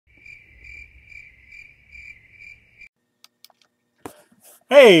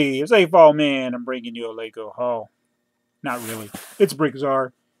Hey, it's A-Fall Man. I'm bringing you a Lego haul. Not really. It's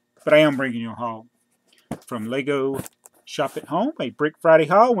Bricktsar, but I am bringing you a haul from Lego Shop at Home, a Brick Friday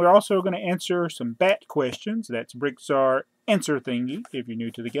haul. We're also going to answer some BAT questions. That's Bricktsar answer thingy, if you're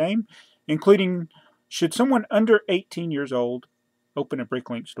new to the game, including should someone under 18 years old open a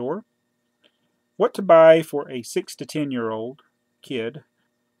Bricklink store? What to buy for a 6 to 10-year-old kid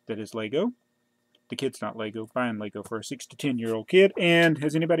that is Lego? The kid's not Lego, buying Lego for a 6 to 10-year-old kid. And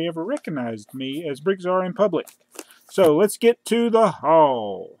has anybody ever recognized me as Bricktsar in public? So let's get to the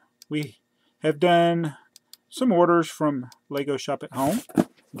haul. We have done some orders from Lego Shop at Home.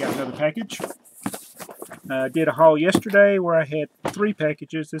 Got another package. I did a haul yesterday where I had 3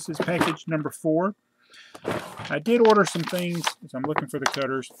 packages. This is package number 4. I did order some things, as I'm looking for the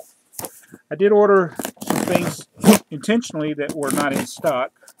cutters. I did order some things intentionally that were not in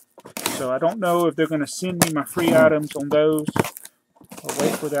stock. So I don't know if they're going to send me my free items on those or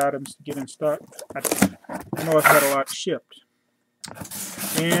wait for the items to get in stock. I know I've had a lot shipped.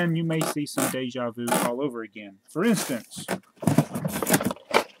 And you may see some deja vu all over again. For instance,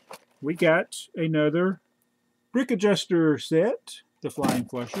 we got another brick adjuster set, the flying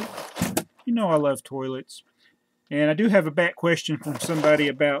flusher. You know I love toilets. And I do have a back question from somebody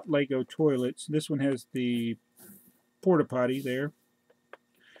about Lego toilets. This one has the porta potty there.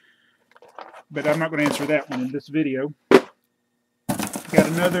 But I'm not going to answer that one in this video. Got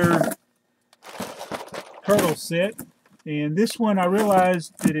another turtle set. And this one I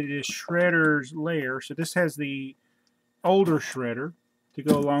realized that it is Shredder's Lair. So this has the older Shredder to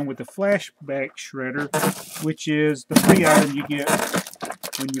go along with the flashback Shredder, which is the free item you get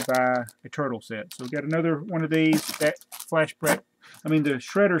when you buy a turtle set. So we got another one of these. That flashback, the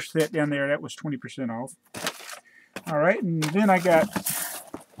Shredder set down there, that was 20% off. Alright, and then I got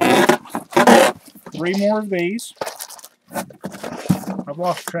 3 more of these. I've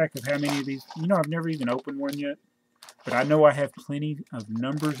lost track of how many of these. You know, I've never even opened one yet. But I know I have plenty of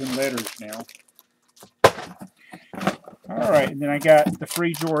numbers and letters now. Alright, and then I got the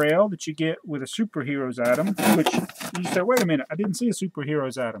free Jor-El that you get with a superheroes item. Which, you say, wait a minute, I didn't see a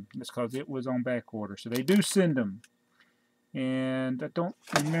superheroes item. That's because it was on back order. So they do send them. And I don't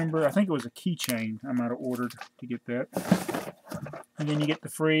remember, I think it was a keychain I might have ordered to get that. And then you get the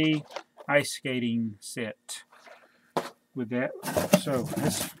free ice skating set with that. So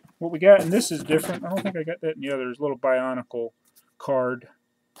that's what we got, and this is different. I don't think I got that in the other. There's a little Bionicle card.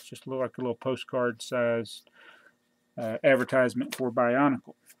 It's just like a little postcard sized advertisement for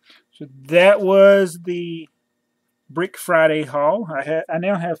Bionicle. So that was the Brick Friday haul. I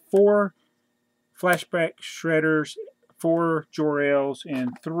now have 4 flashback shredders, 4 Jor-Els,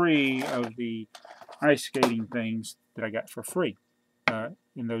 and 3 of the ice skating things that I got for free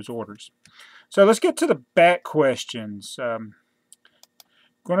in those orders. So let's get to the back questions. Going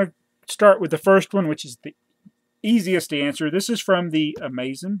to start with the first one, which is the easiest to answer. This is from the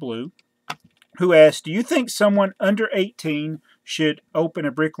Amazing Blue, who asked, do you think someone under 18 should open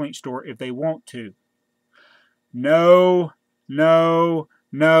a Bricklink store if they want to? No, no,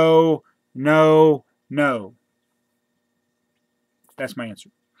 no, no, no. That's my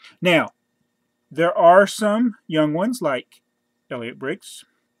answer. Now, there are some young ones like Elliott Bricks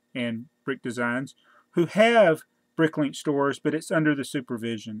and Brick Designs who have Bricklink stores, but it's under the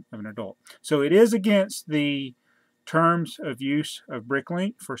supervision of an adult. So it is against the terms of use of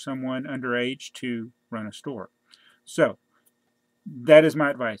Bricklink for someone underage to run a store. So that is my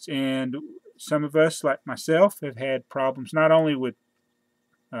advice. And some of us, like myself, have had problems not only with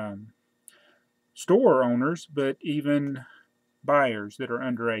store owners, but even buyers that are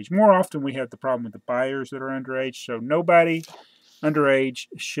underage. More often we have the problem with the buyers that are underage. So nobody underage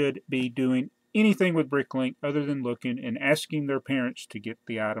should be doing anything with Bricklink other than looking and asking their parents to get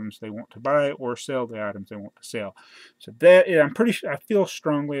the items they want to buy or sell the items they want to sell. So that I feel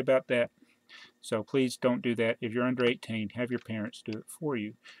strongly about that. So please don't do that. If you're under 18, have your parents do it for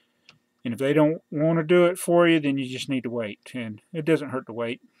you. And if they don't want to do it for you, then you just need to wait. And it doesn't hurt to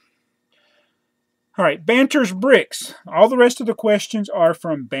wait. All right, Bantars Bricks. All the rest of the questions are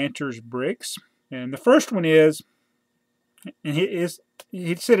from Bantars Bricks. And the first one is, and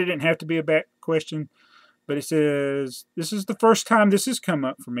he said it didn't have to be a back question, but it says, this is the first time this has come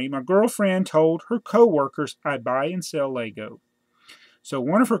up for me. My girlfriend told her co-workers I buy and sell Lego. So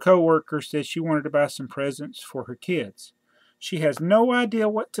one of her co-workers said she wanted to buy some presents for her kids. She has no idea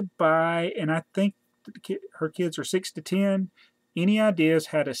what to buy, and I think her kids are 6 to 10. Any ideas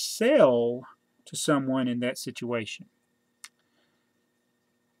how to sell to someone in that situation?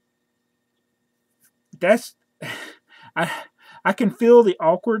 That's... I can feel the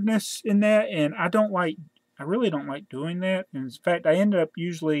awkwardness in that, and I don't like I really don't like doing that. And in fact, I end up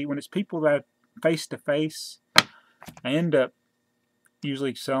usually, when it's people that face to face, I end up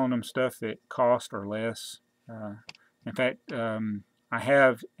usually selling them stuff at cost or less. In fact, I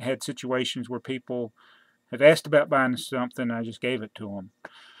have had situations where people have asked about buying something, and I just gave it to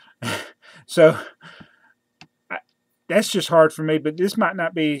them. So that's just hard for me. But this might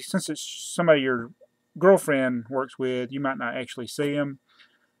not be, since it's somebody your girlfriend works with, you might not actually see them.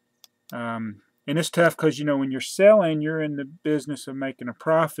 And it's tough because, you know, when you're selling, you're in the business of making a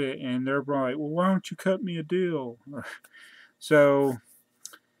profit, and they're like, well, why don't you cut me a deal? So,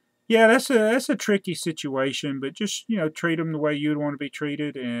 yeah, that's a tricky situation, but just, you know, treat them the way you'd want to be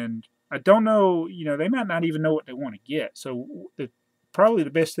treated. And I don't know, you know, they might not even know what they want to get. So probably the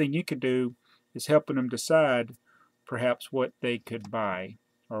best thing you could do is helping them decide perhaps what they could buy,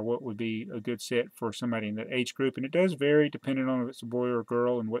 or what would be a good set for somebody in that age group. And it does vary depending on if it's a boy or a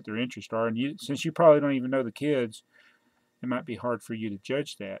girl and what their interests are. And since you probably don't even know the kids, it might be hard for you to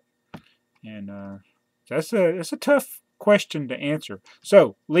judge that. And that's a tough question to answer.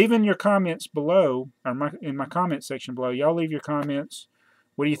 So leave in your comments below, or in my comment section below, y'all leave your comments.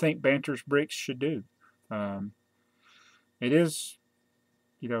 What do you think Bantars Bricks should do? It is,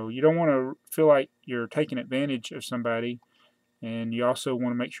 you know, you don't want to feel like you're taking advantage of somebody, and you also want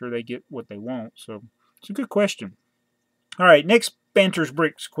to make sure they get what they want. So it's a good question. All right, next Bantars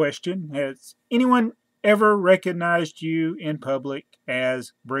Bricks question. Has anyone ever recognized you in public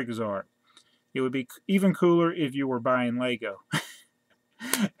as Bricktsar? It would be even cooler if you were buying Lego.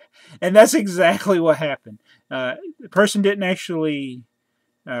 And that's exactly what happened. The person didn't actually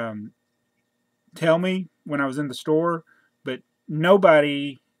tell me when I was in the store, but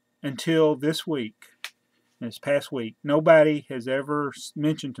nobody until this past week, nobody has ever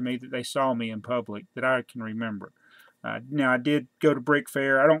mentioned to me that they saw me in public that I can remember. Now, I did go to Brick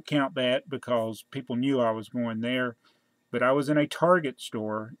Fair. I don't count that because people knew I was going there. But I was in a Target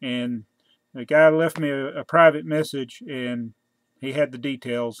store, and the guy left me a private message, and he had the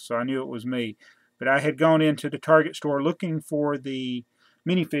details, so I knew it was me. But I had gone into the Target store looking for the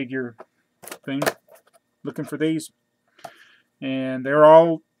minifigure thing, looking for these. And they're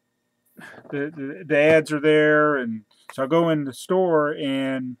all, the ads are there, and so I go in the store,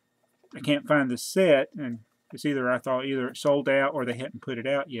 and I can't find the set, and it's I thought either it sold out or they hadn't put it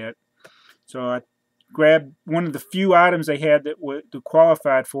out yet. So I grabbed one of the few items they had that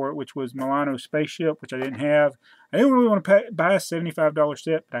qualified for it, which was Milano Spaceship, which I didn't have. I didn't really want to buy a $75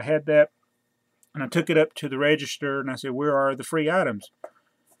 set, but I had that, and I took it up to the register, and I said, where are the free items?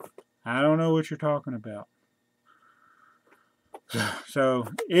 I don't know what you're talking about. So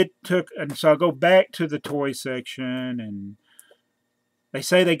it took, and so I go back to the toy section, and they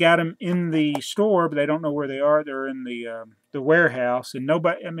say they got them in the store, but they don't know where they are. They're in the warehouse, and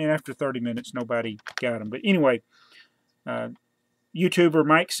nobody, I mean, after 30 minutes, nobody got them. But anyway, YouTuber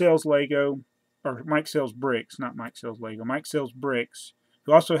Mike Sells Lego, or Mike Sells Bricks, not Mike Sells Lego, Mike Sells Bricks,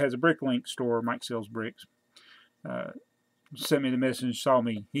 who also has a Bricklink store, Mike Sells Bricks, sent me the message,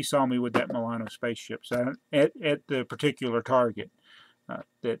 he saw me with that Milano Spaceship, so at the particular Target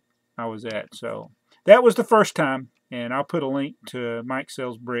that I was at. So that was the first time, and I'll put a link to Mike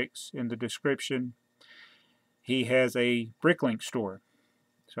Sells Bricks in the description. He has a Bricklink store,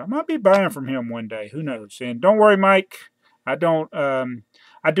 so I might be buying from him one day. Who knows? And don't worry, Mike, I don't.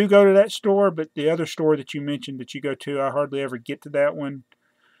 I do go to that store, but the other store that you mentioned that you go to, I hardly ever get to that one.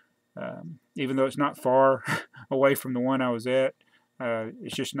 Even though it's not far away from the one I was at,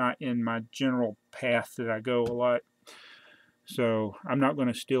 it's just not in my general path that I go a lot. So I'm not going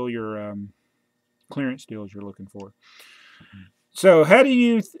to steal your clearance deals you're looking for. So how do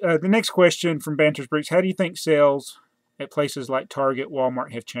you, the next question from Bantars Bricks, how do you think sales at places like Target,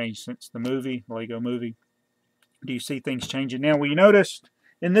 Walmart have changed since the movie, Lego movie? Do you see things changing now? Well, you noticed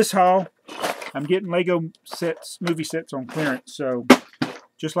in this haul, I'm getting Lego sets, movie sets on clearance. So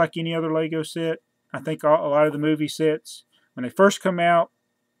just like any other Lego set, I think a lot of the movie sets, when they first come out,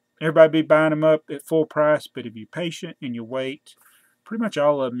 everybody be buying them up at full price. But if you're patient and you wait, pretty much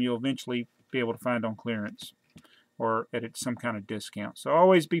all of them you'll eventually be able to find on clearance or at some kind of discount. So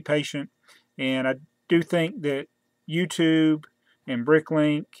always be patient. And I do think that YouTube and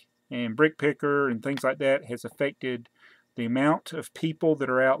Bricklink and Brick Picker and things like that has affected the amount of people that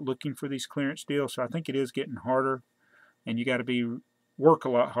are out looking for these clearance deals. So I think it is getting harder, and you got to work a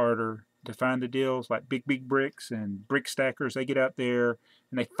lot harder to find the deals. Like Big Bricks and Brick Stackers, they get out there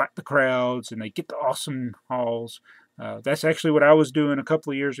and they fight the crowds and they get the awesome hauls. That's actually what I was doing a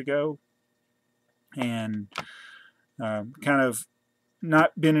couple of years ago, and kind of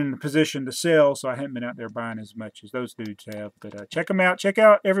not been in a position to sell, so I haven't been out there buying as much as those dudes have. But check them out. Check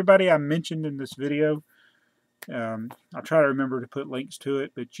out everybody I mentioned in this video. I'll try to remember to put links to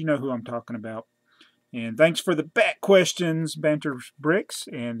it, but you know who I'm talking about. And thanks for the BAT questions, Bantars Bricks.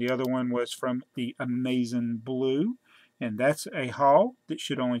 And the other one was from the Amazing Blue. And that's a haul that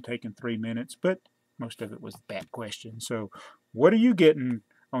should only take in 3 minutes, but most of it was BAT questions. So what are you getting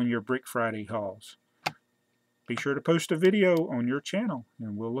on your Brick Friday hauls? Be sure to post a video on your channel,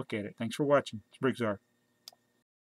 and we'll look at it. Thanks for watching. It's Bricktsar.